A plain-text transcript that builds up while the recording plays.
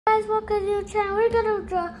guys, welcome to the channel. We're gonna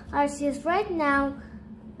draw arceus right now.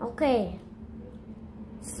 Okay,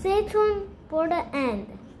 stay tuned for the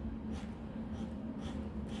end.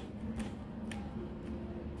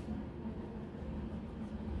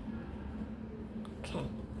 Okay,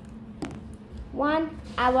 1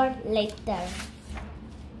 hour later.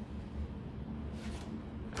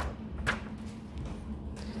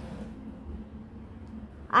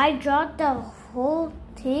 I draw the whole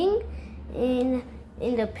thing in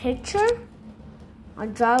the picture. I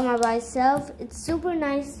draw by myself. It's super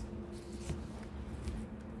nice.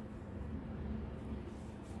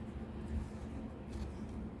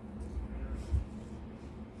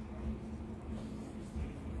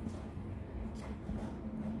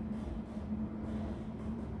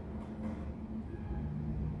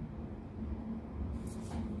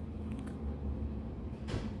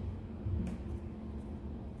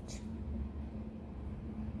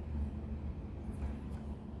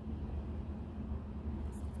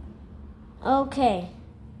 Okay.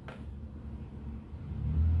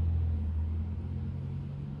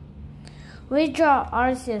 We draw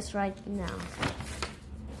arceus right now.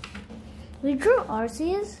 We draw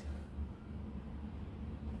arceus.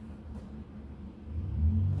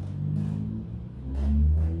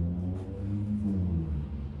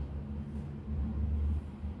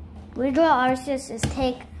 We draw arceus. It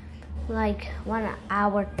take like 1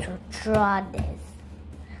 hour to draw this.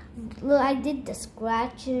 Look, I did the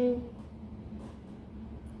scratching.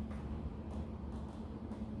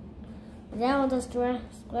 Then the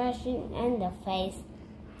scratching and the face.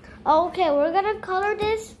 Okay, we're gonna color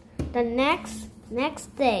this the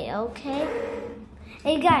next day. Okay.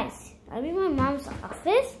 Hey guys, I'm in my mom's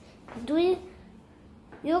office. You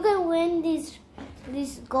can win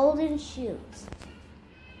these golden shoes.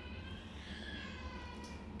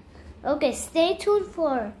 Okay, stay tuned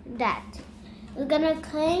for that.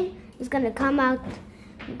 It's gonna come out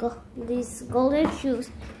these golden shoes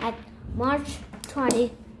at March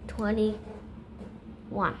 2021.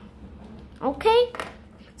 Okay,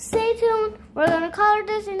 stay tuned. We're gonna color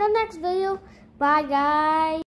this in the next video. Bye guys.